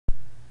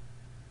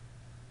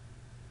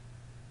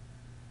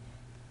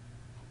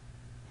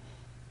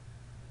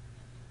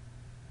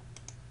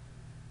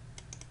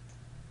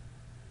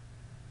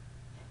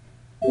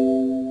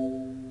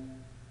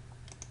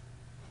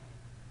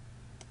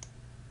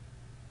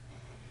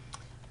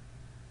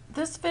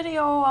This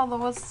video,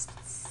 although it's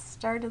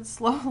started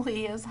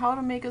slowly, is how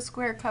to make a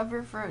square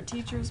cover for a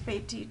Teachers Pay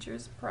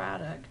Teachers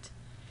product.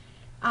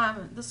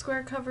 The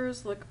square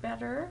covers look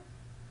better,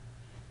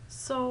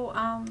 so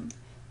I'm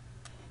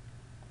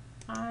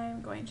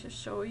going to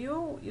show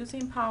you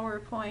using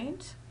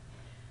PowerPoint.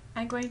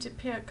 I'm going to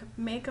pick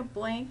Make a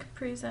Blank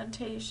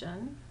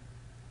Presentation.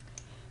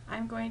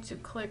 I'm going to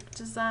click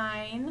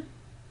Design,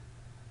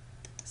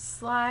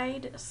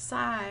 Slide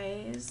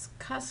Size,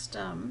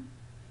 Custom.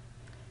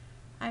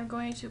 I'm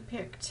going to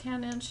pick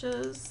 10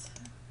 inches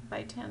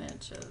by 10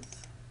 inches.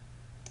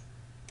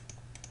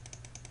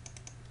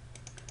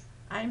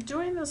 I'm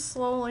doing this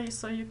slowly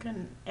so you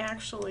can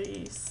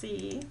actually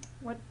see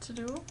what to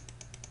do.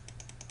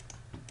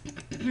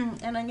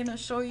 And I'm going to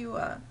show you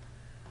a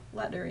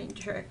lettering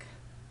trick.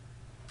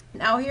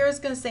 Now here it's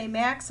going to say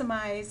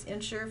maximize,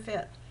 ensure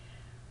fit.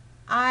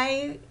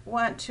 I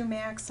want to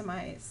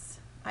maximize.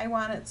 I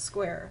want it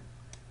square.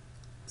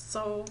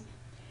 So,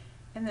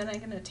 and then I'm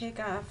going to take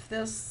off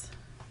this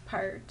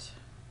part.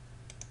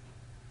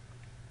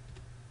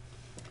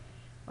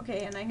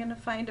 Okay, and I'm going to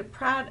find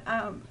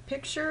a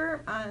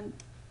picture on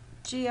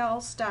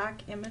GL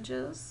stock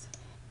images.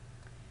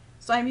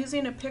 So I'm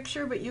using a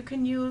picture, but you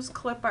can use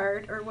clip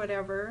art or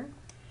whatever.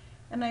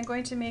 And I'm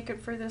going to make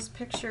it for this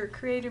picture,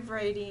 creative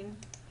writing,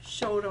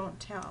 show don't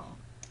tell.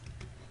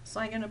 So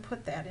I'm going to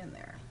put that in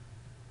there.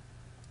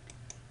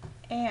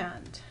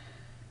 And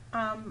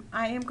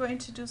I am going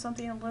to do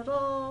something a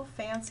little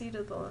fancy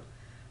to the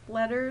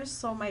letters,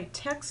 so my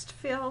text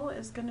fill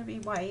is going to be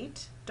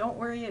white. Don't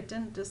worry, it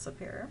didn't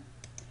disappear.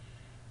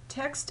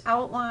 Text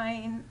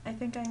outline, I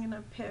think I'm going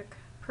to pick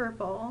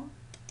purple.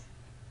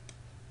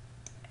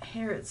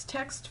 Here it's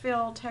text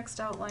fill,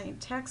 text outline,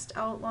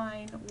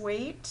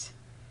 weight.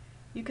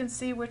 You can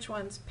see which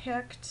one's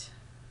picked.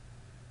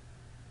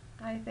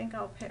 I think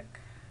I'll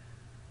pick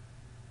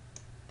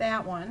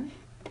that one.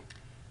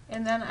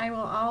 And then I will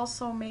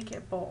also make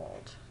it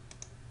bold.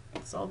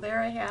 So there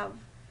I have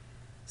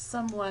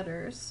some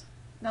letters.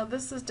 Now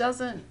this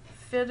doesn't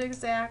fit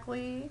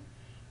exactly,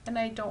 and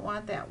I don't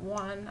want that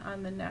one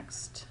on the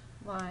next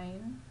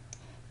line.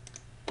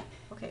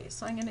 Okay,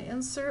 so I'm going to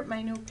insert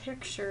my new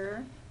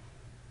picture,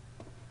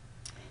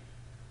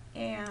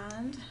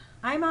 and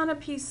I'm on a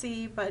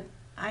PC, but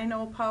I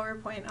know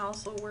PowerPoint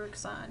also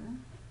works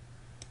on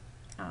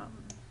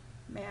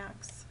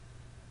Macs.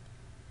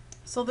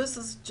 So this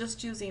is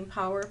just using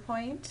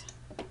PowerPoint.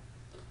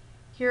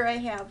 Here I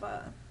have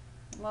a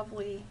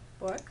lovely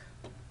book.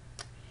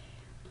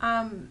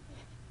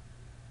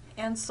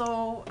 And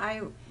so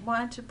I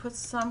want to put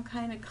some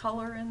kind of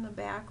color in the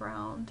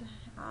background.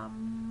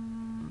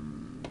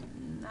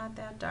 Not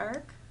that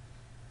dark.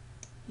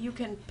 You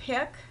can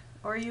pick,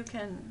 or you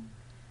can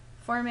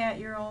format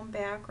your own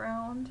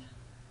background.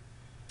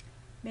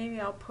 Maybe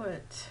I'll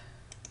put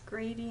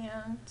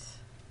gradient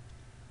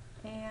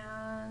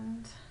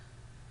and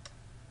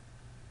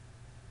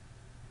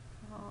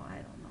I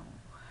don't know,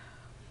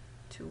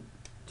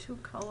 two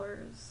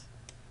colors.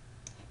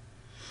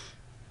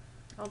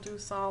 I'll do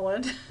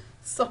solid.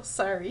 So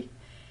sorry.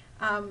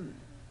 And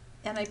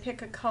I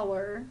pick a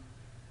color,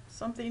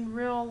 something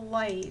real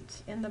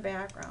light in the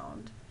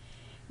background.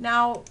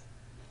 Now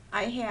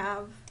I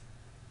have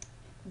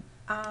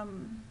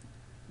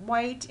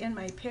white in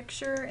my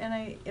picture,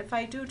 and if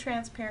I do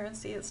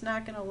transparency, it's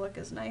not going to look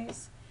as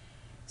nice.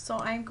 So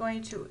I'm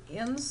going to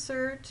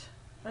insert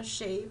a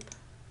shape.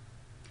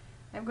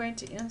 I'm going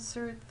to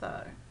insert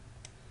the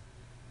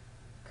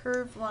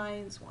curved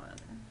lines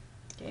one.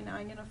 Okay, now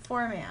I'm going to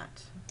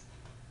format.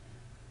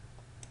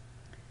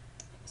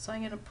 So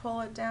I'm going to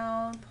pull it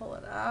down, pull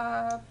it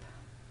up,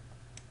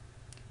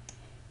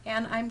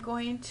 and I'm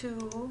going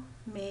to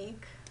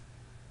make,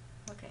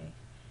 okay,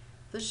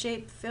 the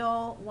shape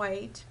fill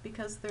white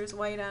because there's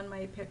white on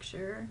my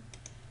picture,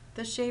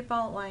 the shape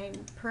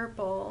outline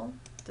purple,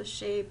 the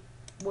shape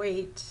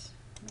weight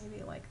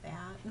maybe like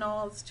that.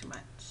 No, it's too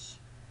much.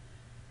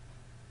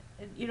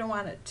 You don't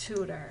want it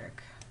too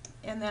dark.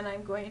 And then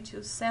I'm going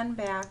to send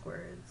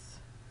backwards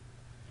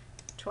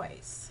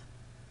twice.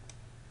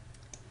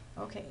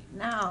 Okay,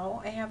 now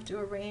I have to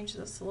arrange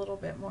this a little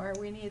bit more.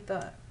 We need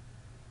the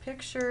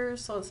picture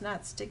so it's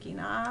not sticking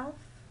off.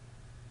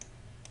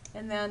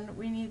 And then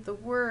we need the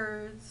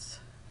words.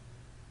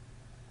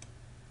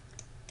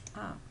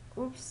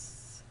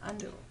 Oops,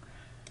 undo.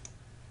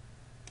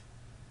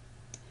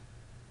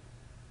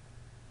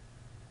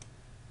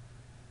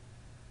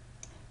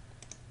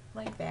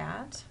 Like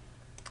that.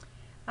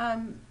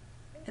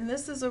 And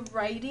this is a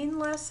writing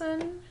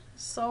lesson,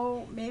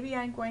 so maybe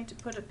I'm going to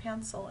put a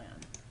pencil in.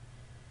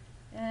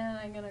 And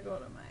I'm going to go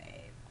to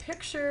my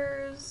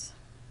pictures.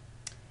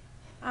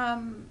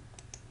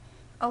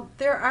 Oh,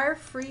 there are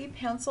free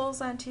pencils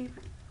on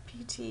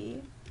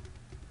TpT.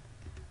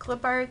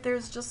 Clip art,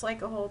 there's just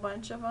like a whole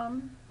bunch of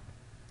them.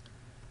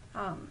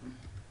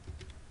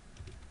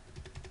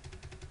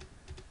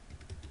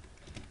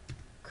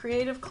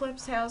 Creative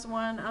Clips has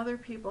one, other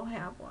people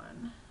have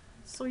one.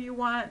 So you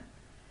want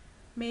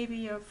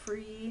maybe a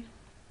free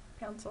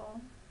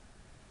pencil.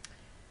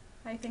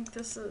 I think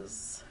this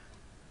is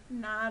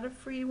not a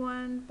free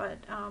one, but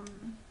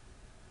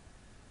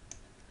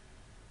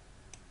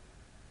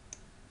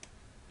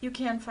you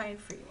can find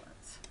free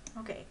ones.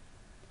 Okay.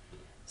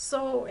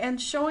 So,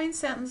 and showing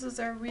sentences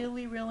are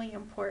really, really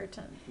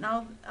important.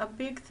 Now, a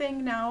big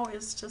thing now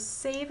is to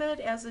save it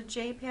as a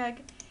JPEG.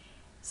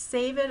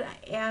 Save it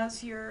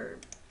as your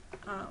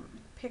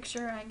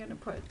picture. I'm going to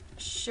put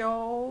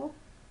show,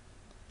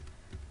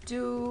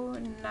 do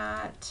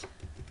not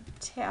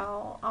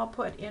tell. I'll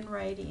put in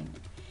writing.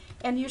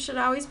 And you should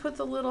always put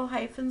the little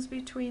hyphens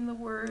between the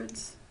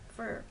words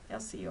for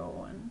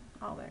SEO and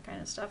all that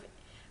kind of stuff.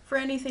 For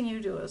anything you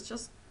do, is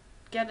just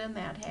get in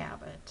that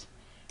habit.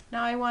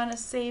 Now I want to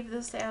save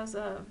this as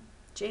a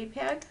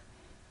JPEG.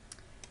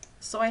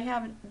 So I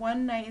have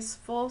one nice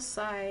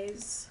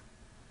full-size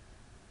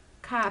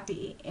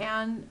copy,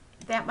 and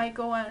that might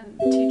go on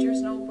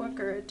Teacher's Notebook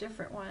or a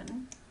different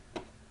one.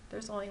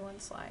 There's only one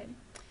slide.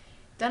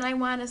 Then I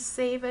want to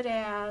save it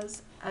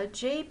as a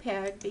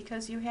JPEG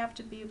because you have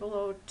to be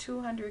below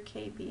 200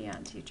 KB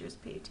on Teachers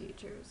Pay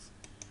Teachers.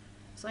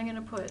 So I'm going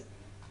to put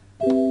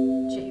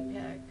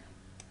JPEG.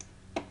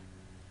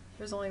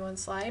 There's only one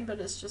slide, but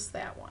it's just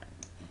that one.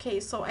 Okay,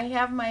 so I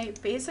have my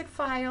basic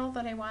file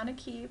that I want to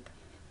keep,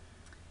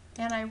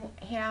 and I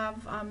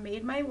have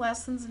made my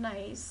lessons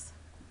nice,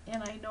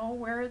 and I know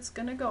where it's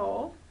going to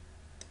go.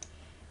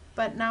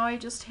 But now I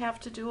just have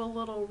to do a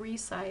little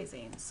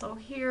resizing. So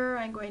here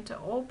I'm going to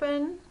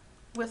open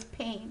with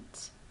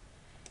Paint.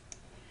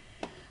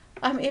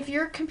 If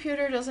your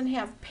computer doesn't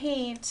have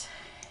Paint,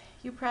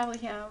 you probably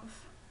have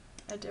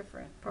a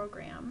different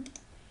program.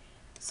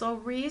 So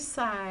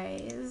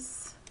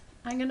resize,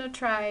 I'm going to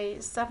try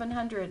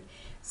 700.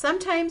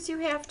 Sometimes you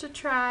have to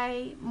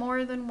try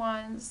more than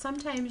one,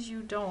 sometimes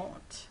you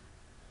don't.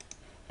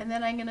 And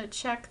then I'm going to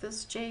check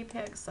this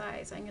JPEG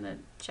size. I'm going to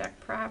check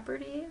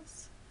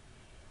properties.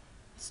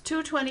 It's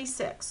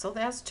 226, so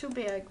that's too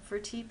big for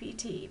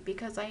TpT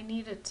because I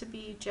need it to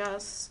be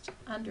just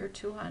under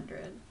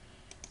 200.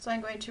 So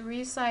I'm going to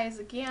resize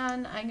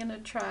again. I'm going to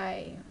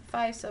try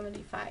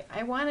 575.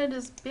 I want it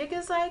as big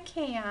as I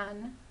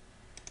can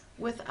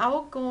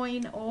without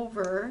going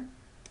over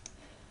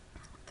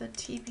the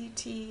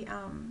TpT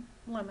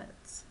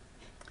limits.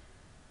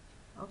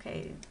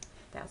 Okay,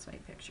 that's my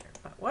picture.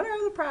 But what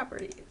are the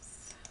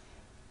properties?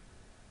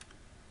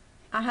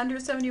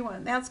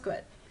 171, that's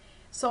good.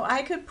 So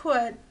I could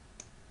put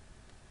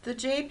the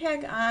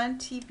JPEG on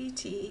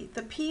TpT,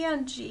 the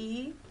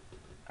PNG,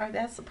 or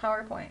that's the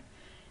PowerPoint.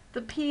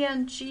 The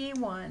PNG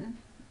one,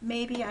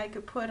 maybe I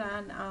could put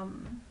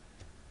on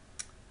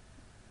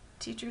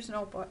Teacher's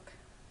Notebook.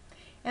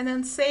 And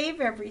then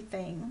save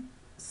everything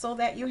so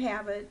that you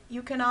have it.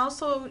 You can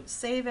also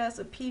save as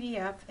a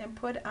PDF and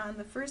put on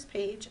the first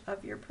page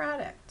of your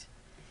product.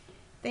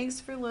 Thanks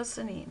for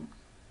listening.